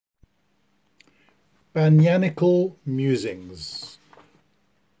Banyanical Musings,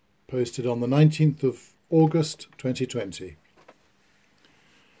 posted on the 19th of August 2020.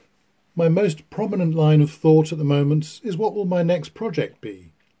 My most prominent line of thought at the moment is what will my next project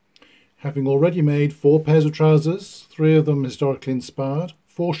be? Having already made 4 pairs of trousers, 3 of them historically inspired,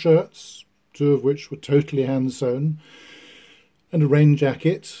 4 shirts, 2 of which were totally hand-sewn, and a rain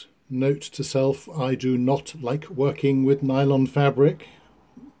jacket. Note to self, I do not like working with nylon fabric.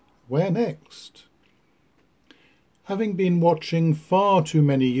 Where next? Having been watching far too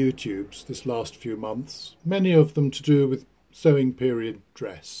many YouTubes this last few months, many of them to do with sewing period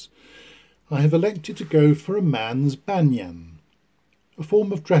dress, I have elected to go for a man's banyan, a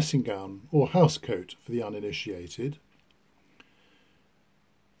form of dressing gown or housecoat for the uninitiated.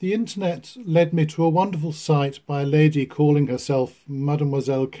 The internet led me to a wonderful site by a lady calling herself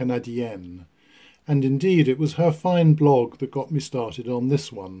Mademoiselle Canadienne, and indeed it was her fine blog that got me started on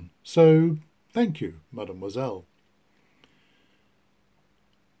this one, so thank you, Mademoiselle.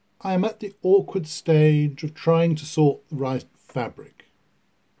 I am at the awkward stage of trying to sort the right fabric.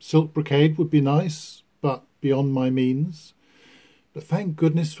 Silk brocade would be nice, but beyond my means. But thank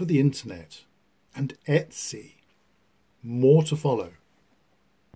goodness for the internet and Etsy. More to follow.